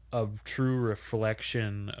a true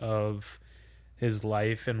reflection of his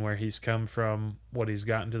life and where he's come from, what he's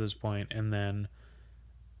gotten to this point, and then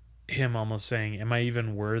him almost saying, am I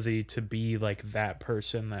even worthy to be like that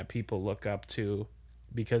person that people look up to,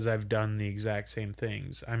 because I've done the exact same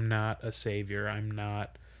things. I'm not a savior, I'm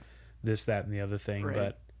not this, that, and the other thing. Right.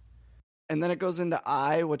 But And then it goes into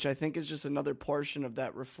I, which I think is just another portion of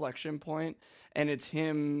that reflection point, and it's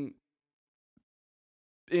him.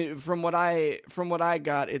 From what I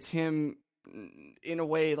got, it's him in a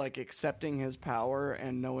way like accepting his power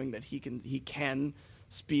and knowing that he can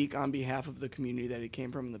speak on behalf of the community that he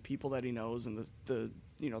came from and the people that he knows and the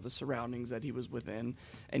the surroundings that he was within,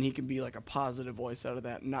 and he can be like a positive voice out of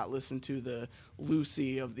that and not listen to the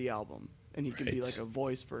Lucy of the album, and he can be right. like a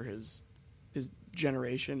voice for his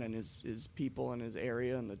generation and his people and his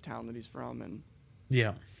area and the town that he's from. And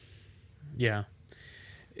Yeah. Yeah.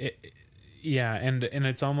 Yeah, and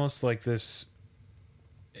it's almost like this,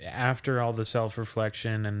 after all the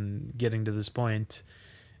self-reflection and getting to this point,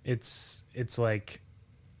 it's like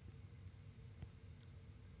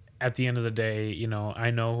at the end of the day,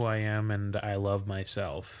 I know who I am and I love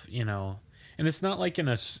myself, and it's not like in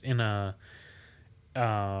a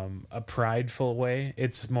prideful way.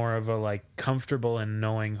 It's more of a like comfortable in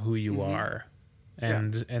knowing who you hmm are yeah,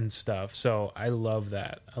 and stuff. So I love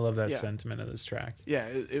that. I love that yeah, sentiment of this track. yeah,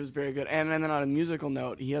 it was very good. And then on a musical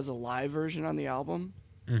note, he has a live version on the album,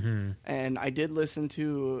 Mm-hmm. and I did listen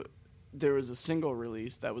to. There was a single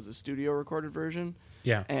release that was a studio recorded version,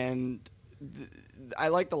 Yeah. and I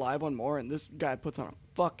like the live one more. And this guy puts on a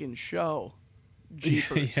fucking show.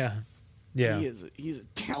 Jeepers, Yeah. Yeah. he's a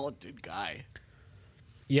talented guy.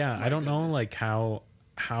 Yeah, I My don't know goodness. like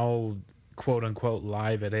how quote unquote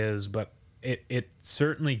live it is, but it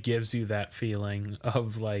certainly gives you that feeling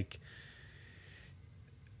of like,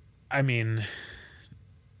 I mean,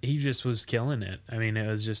 he just was killing it. I mean, it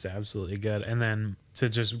was just absolutely good. And then to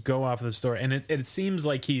just go off the story, and it seems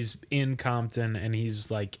like he's in Compton and he's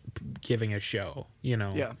like giving a show,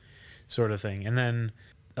 Yeah, sort of thing. And then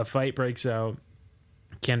a fight breaks out.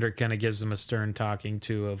 Kendrick kind of gives him a stern talking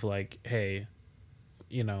to of like, hey,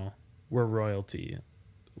 we're royalty,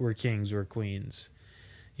 we're kings, we're queens,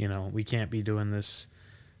 we can't be doing this,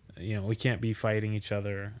 we can't be fighting each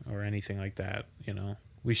other or anything like that.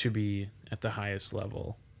 We should be at the highest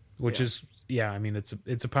level, which yeah. is, yeah, I mean,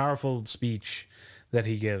 it's a powerful speech that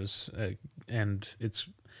he gives, and it's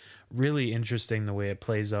really interesting the way it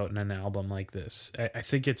plays out in an album like this. I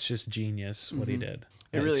think it's just genius what he hmm did.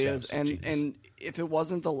 It really is. Absolute genius. And if it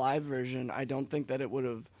wasn't the live version, I don't think that it would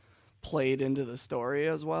have played into the story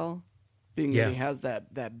as well, being that Yeah. he has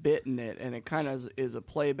that bit in it, and it kind of is a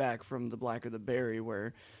playback from The Blacker the Berry,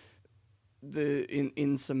 where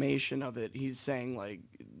in summation of it, he's saying like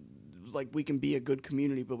we can be a good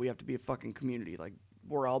community, but we have to be a fucking community. Like,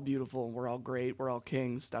 we're all beautiful and we're all great. We're all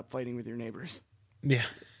kings. Stop fighting with your neighbors. Yeah.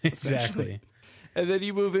 Essentially. Exactly. And then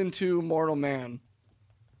you move into Mortal Man.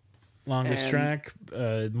 Longest And track,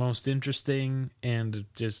 most interesting, and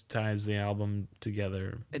just ties the album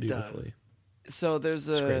together it beautifully. does. So there's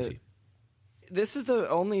It's a. crazy. This is the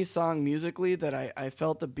only song musically that I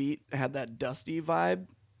felt the beat had that dusty vibe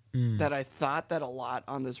Mm. that I thought that a lot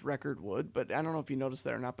on this record would, but I don't know if you noticed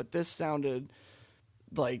that or not. But this sounded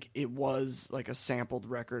like it was like a sampled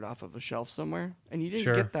record off of a shelf somewhere, and you didn't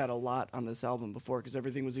Sure. get that a lot on this album before because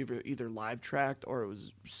everything was either live tracked or it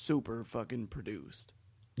was super fucking produced.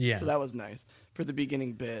 Yeah. So that was nice for the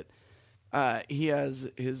beginning bit. He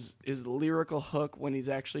has his lyrical hook when he's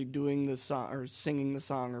actually doing the song or singing the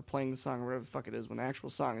song or playing the song or whatever the fuck it is when the actual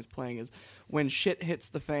song is playing is when shit hits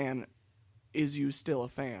the fan, is you still a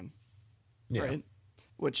fan? Yeah. Right?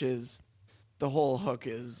 Which is the whole hook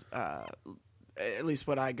is at least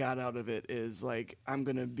what I got out of it is like I'm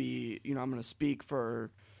gonna be I'm gonna speak for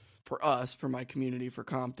us, for my community, for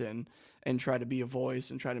Compton, and try to be a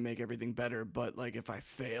voice and try to make everything better. But like, if I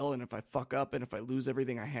fail and if I fuck up and if I lose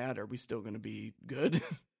everything I had, are we still going to be good?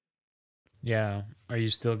 Yeah. Are you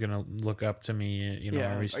still gonna look up to me? You know,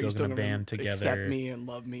 Yeah. are we Are still you still gonna going band to together? accept me and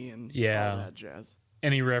love me and Yeah. all that jazz?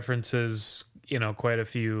 And he references, you know, quite a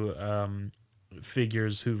few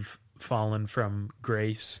figures who've fallen from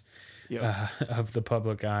grace Yep. of the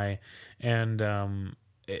public eye, and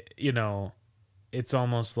you know, it's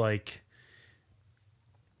almost like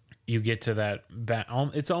you get to that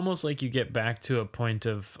it's almost like you get back to a point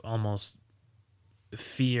of almost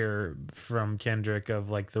fear from Kendrick of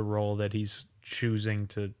like the role that he's choosing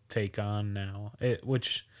to take on now,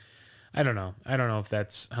 which I don't know. I don't know if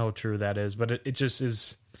that's how true that is, but it just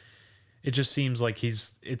is. It just seems like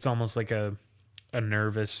it's almost like a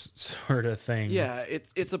nervous sort of thing. Yeah,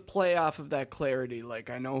 it's a play off of that clarity. Like,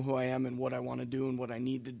 I know who I am and what I want to do and what I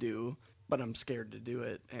need to do, but I'm scared to do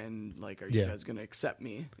it. And like, are you guys gonna accept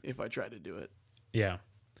me if I try to do it? Yeah,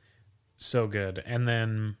 so good. And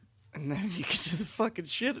then You get to the fucking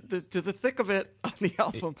shit, to the thick of it on the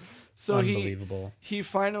album. So unbelievable. he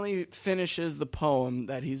finally finishes the poem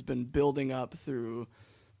that he's been building up through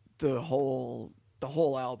the whole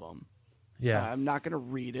album. Yeah, I'm not gonna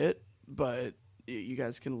read it, but you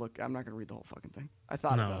guys can look. I'm not gonna read the whole fucking thing. I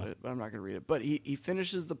thought about it, but I'm not gonna read it. But he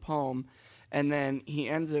finishes the poem, and then he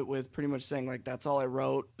ends it with pretty much saying like, "That's all I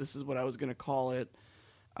wrote. This is what I was gonna call it."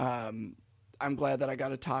 I'm glad that I got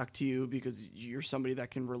to talk to you because you're somebody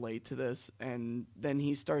that can relate to this. And then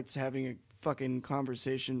he starts having a fucking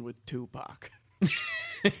conversation with Tupac.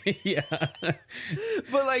 yeah,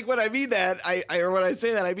 But like, when I mean that, or when I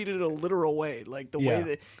say that, I mean it in a literal way. Like the way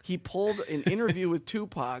that he pulled an interview with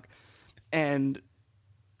Tupac and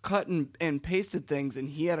cut and pasted things, and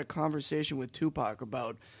he had a conversation with Tupac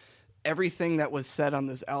about everything that was said on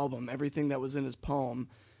this album, everything that was in his poem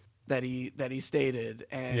that he stated,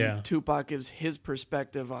 and Tupac gives his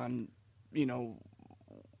perspective on, you know,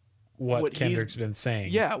 what Kendrick's been saying.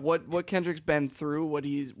 Yeah, what Kendrick's been through,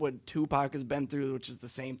 what Tupac has been through, which is the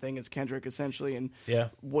same thing as Kendrick essentially, and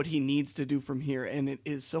what he needs to do from here. And it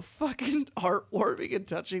is so fucking heartwarming and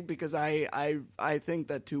touching because I think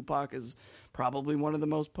that Tupac is probably one of the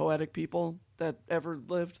most poetic people that ever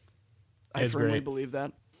lived. I firmly believe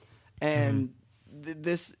that. And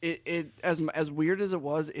this as weird as it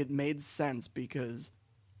was, it made sense because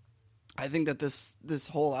I think that this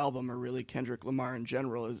whole album, or really Kendrick Lamar in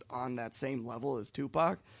general, is on that same level as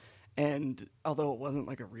Tupac. And although it wasn't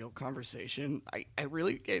like a real conversation, I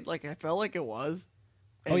really I felt like it was.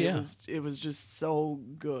 And it was just so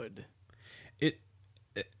good.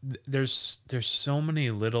 There's so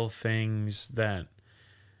many little things that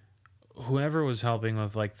whoever was helping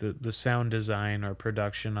with like the sound design or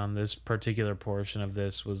production on this particular portion of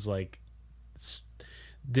this was like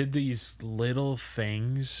did these little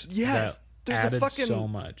things that there's added a fucking so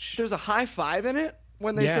much. There's a high five in it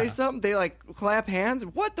when they say something. They like clap hands.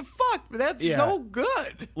 What the fuck? That's so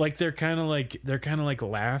good. Like they're kind of like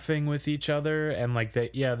laughing with each other, and like they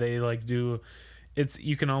like do. It's,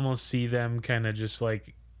 you can almost see them kind of just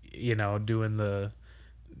like, you know, doing the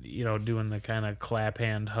kind of clap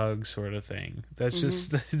hand hug sort of thing. That's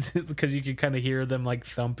just because you can kind of hear them like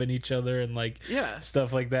thumping each other and like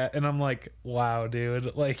stuff like that. And I'm like, wow,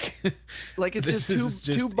 dude, like it's just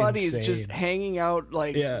two buddies insane. Just hanging out,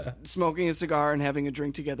 like smoking a cigar and having a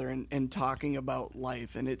drink together and talking about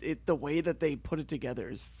life. And it the way that they put it together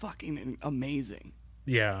is fucking amazing.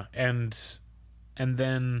 Yeah, and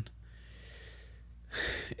then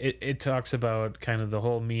it talks about kind of the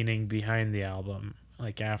whole meaning behind the album.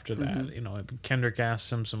 Like after that, you know, Kendrick asks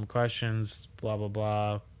him some questions, blah blah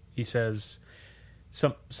blah. He says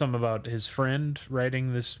some about his friend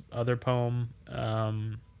writing this other poem,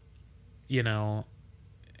 you know,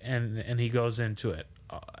 and he goes into it,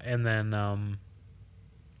 and then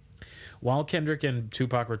while Kendrick and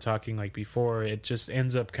Tupac were talking like before, it just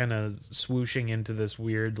ends up kind of swooshing into this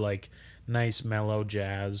weird like nice mellow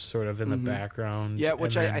jazz sort of in the background. Yeah,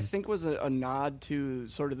 which I think was a nod to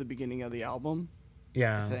sort of the beginning of the album.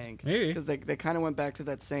 Yeah, I think maybe because they kind of went back to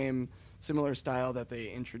that similar style that they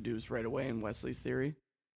introduced right away in Wesley's Theory.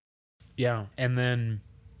 Yeah, and then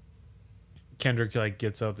Kendrick like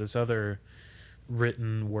gets out this other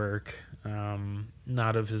written work,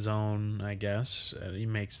 not of his own, I guess. He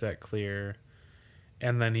makes that clear,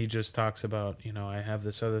 and then he just talks about, you know, I have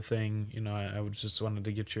this other thing, you know, I would just wanted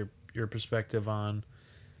to get your perspective on.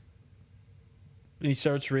 And he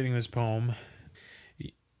starts reading this poem.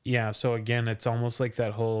 Yeah, so again, it's almost like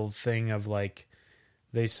that whole thing of like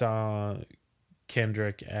they saw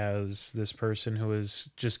Kendrick as this person who is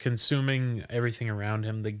just consuming everything around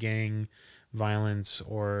him, the gang violence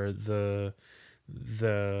or the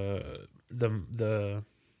the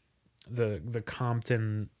the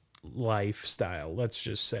Compton lifestyle, let's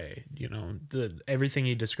just say, the everything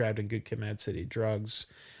he described in Good Kid, Mad City: drugs,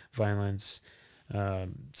 violence,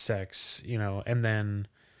 sex, and then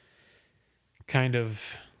kind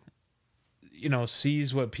of,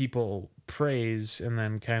 sees what people praise and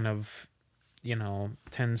then kind of,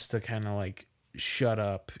 tends to kind of like shut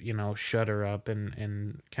her up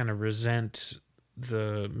and kind of resent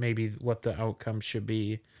the maybe what the outcome should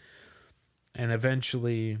be. And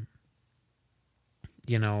eventually,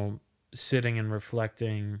 sitting and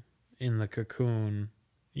reflecting in the cocoon,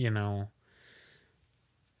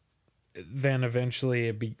 then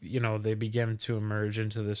eventually they begin to emerge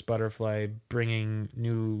into this butterfly, bringing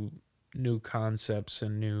new concepts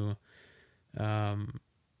and new,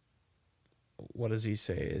 what does he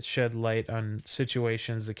say? It shed light on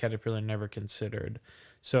situations the caterpillar never considered.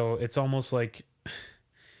 So it's almost like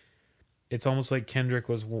Kendrick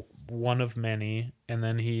was one of many, and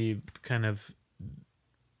then he kind of,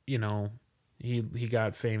 he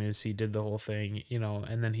got famous, he did the whole thing,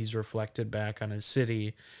 and then he's reflected back on his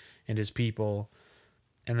city and his people,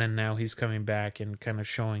 and then now he's coming back and kind of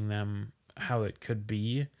showing them how it could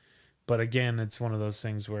be. But again, it's one of those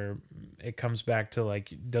things where it comes back to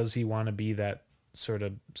like, does he want to be that sort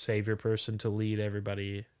of savior person to lead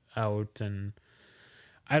everybody out? And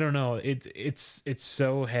I don't know, it's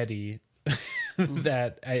so heady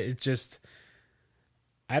that I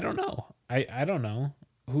don't know. I don't know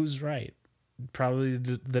who's right. Probably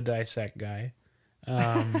the dissect guy.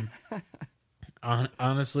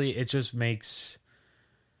 Honestly, it just makes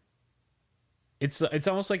it's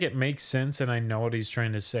almost like it makes sense, and I know what he's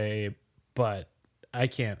trying to say, but I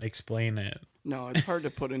can't explain it. No, it's hard to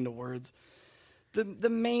put into words. The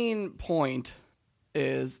main point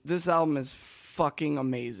is this album is fucking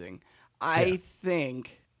amazing. I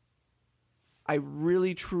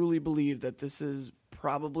really truly believe that this is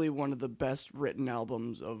probably one of the best written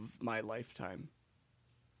albums of my lifetime.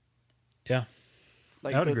 Yeah.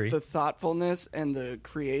 Like I would agree. The thoughtfulness and the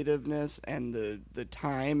creativeness and the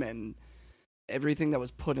time and everything that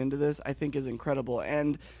was put into this, I think, is incredible.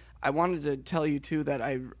 And I wanted to tell you too that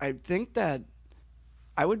I think that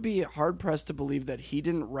I would be hard pressed to believe that he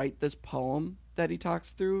didn't write this poem that he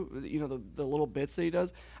talks through, the little bits that he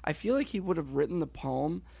does. I feel like he would have written the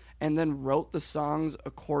poem and then wrote the songs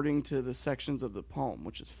according to the sections of the poem,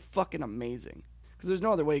 which is fucking amazing. Because there's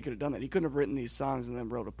no other way he could have done that. He couldn't have written these songs and then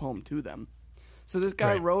wrote a poem to them. So this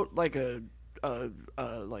guy wrote like a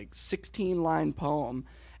 16-line poem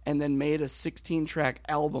and then made a 16-track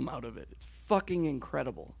album out of it. It's fucking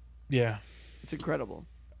incredible. Yeah. It's incredible.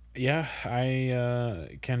 Yeah,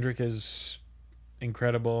 Kendrick is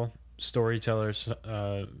incredible storyteller,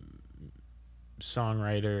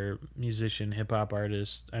 songwriter, musician, hip hop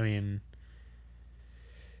artist. I mean,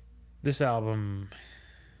 this album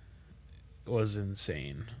was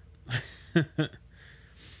insane.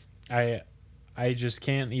 I just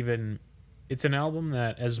can't even. It's an album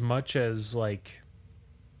that, as much as like,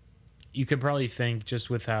 you could probably think just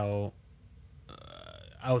with how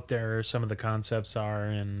out there some of the concepts are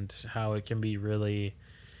and how it can be really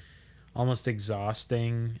almost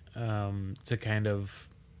exhausting to kind of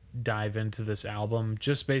dive into this album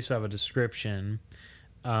just based off a description.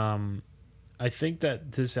 I think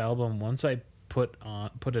that this album, once I put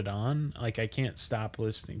it on, like, I can't stop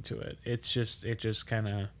listening to it. It just kind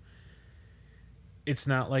of, it's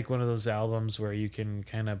not like one of those albums where you can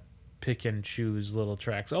kind of pick and choose little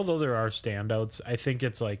tracks, although there are standouts. I think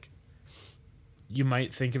it's like, you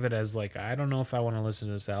might think of it as like, I don't know if I want to listen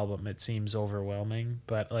to this album. It seems overwhelming,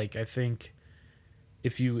 but like, I think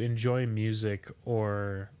if you enjoy music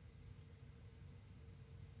or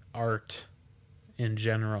art in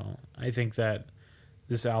general, I think that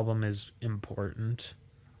this album is important.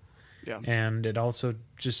 Yeah. And it also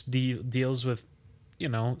just deals with,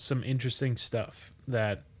 some interesting stuff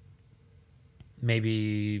that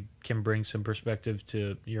maybe can bring some perspective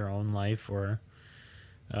to your own life, or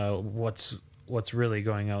what's really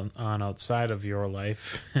going on outside of your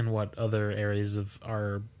life and what other areas of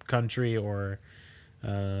our country or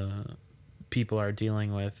people are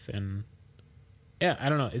dealing with. And yeah, I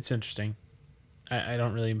don't know, it's interesting. I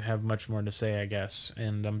don't really have much more to say, I guess,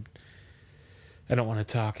 and I don't want to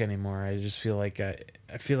talk anymore. I just feel like I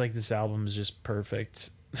feel like this album is just perfect.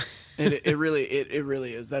 It really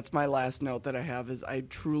is. That's my last note that I have, is I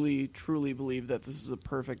truly believe that this is a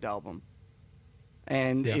perfect album.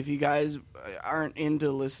 And if you guys aren't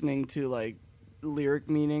into listening to like lyric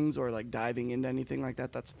meanings or like diving into anything like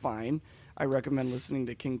that, that's fine. I recommend listening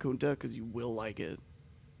to King Kunta because you will like it.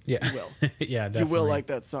 Yeah. You will. Yeah, definitely. You will like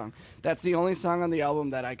that song. That's the only song on the album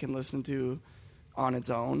that I can listen to on its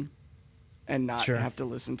own and not Sure. have to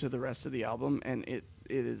listen to the rest of the album, and it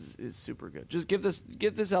is super good. Just give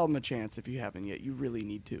this album a chance if you haven't yet. You really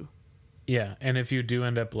need to. Yeah, and if you do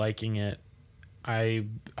end up liking it, I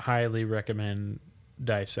highly recommend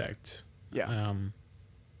Dissect. Yeah.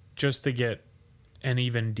 Just to get an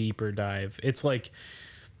even deeper dive. It's like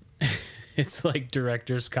it's like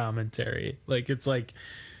director's commentary. Like it's like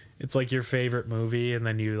your favorite movie, and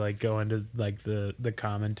then you like go into like the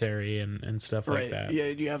commentary and stuff Right. like that. Yeah,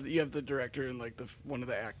 you have the director and like one of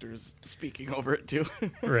the actors speaking over it too.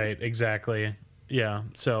 Right, exactly. Yeah.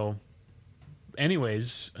 So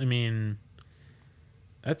anyways, I mean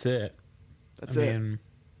that's it. That's it. I mean,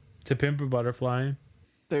 To Pimp a Butterfly.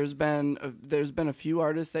 There's been a few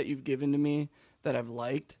artists that you've given to me that I've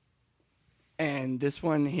liked, and this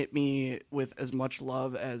one hit me with as much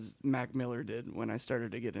love as Mac Miller did when I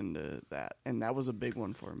started to get into that, and that was a big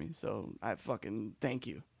one for me. So I fucking thank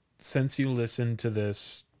you. Since you listened to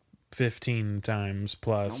this 15 times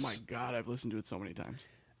plus, Oh my god, I've listened to it so many times.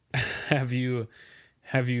 have you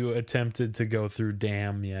attempted to go through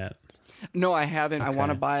Damn yet? No, I haven't. I Okay.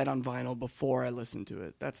 want to buy it on vinyl before I listen to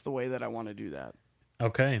it. That's the way that I want to do that.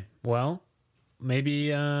 Okay. Well, maybe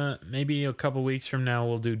a couple weeks from now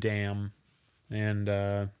we'll do Damn, and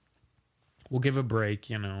we'll give a break.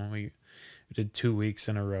 You know, we did 2 weeks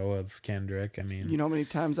in a row of Kendrick. I mean, You know how many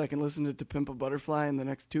times I can listen to Pimp a Butterfly in the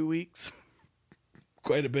next 2 weeks?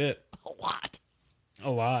 quite a bit. A lot. A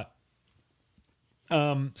lot.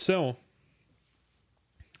 So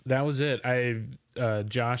that was it.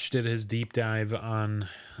 Josh did his deep dive on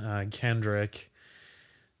Kendrick.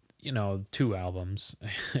 You know, 2 albums,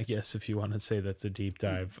 I guess, if you want to say that's a deep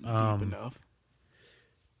dive. Deep enough.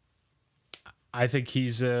 I think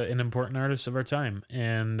he's an important artist of our time,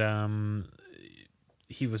 and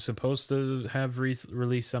he was supposed to have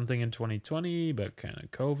released something in 2020, but kind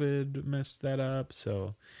of COVID messed that up.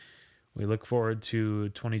 So we look forward to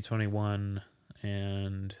 2021,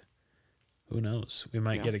 and who knows, we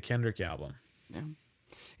might get a Kendrick album. Yeah.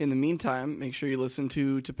 In the meantime, make sure you listen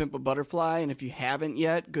to Pimp a Butterfly, and if you haven't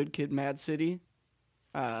yet, Good Kid, Mad City.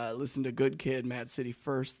 Listen to Good Kid, Mad City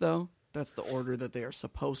first, though. That's the order that they are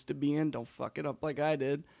supposed to be in. Don't fuck it up like I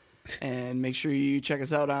did. And make sure you check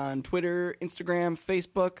us out on Twitter, Instagram,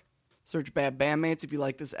 Facebook. Search Bad Bandmates. If you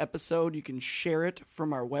like this episode, you can share it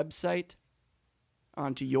from our website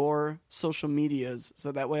onto your social medias,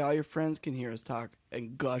 so that way all your friends can hear us talk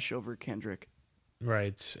and gush over Kendrick.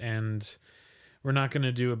 Right, and we're not going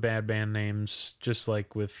to do a bad band names, just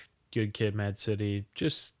like with Good Kid, Mad City.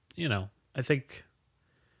 Just, you know, I think,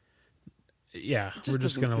 yeah, we're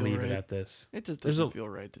just going to leave it at this. It just doesn't feel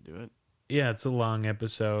right to do it. Yeah, it's a long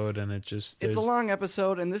episode, and it's a long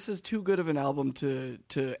episode, and this is too good of an album to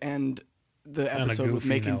end the episode with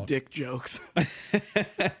making dick jokes.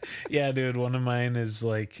 Yeah, dude, one of mine is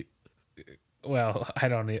like, well, I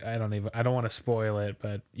don't want to spoil it,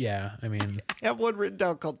 but yeah, I mean, I have one written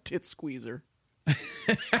down called Tit Squeezer.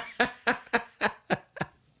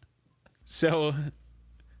 So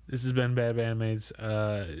this has been Bad Bandmates.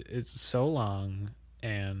 It's so long,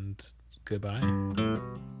 and goodbye.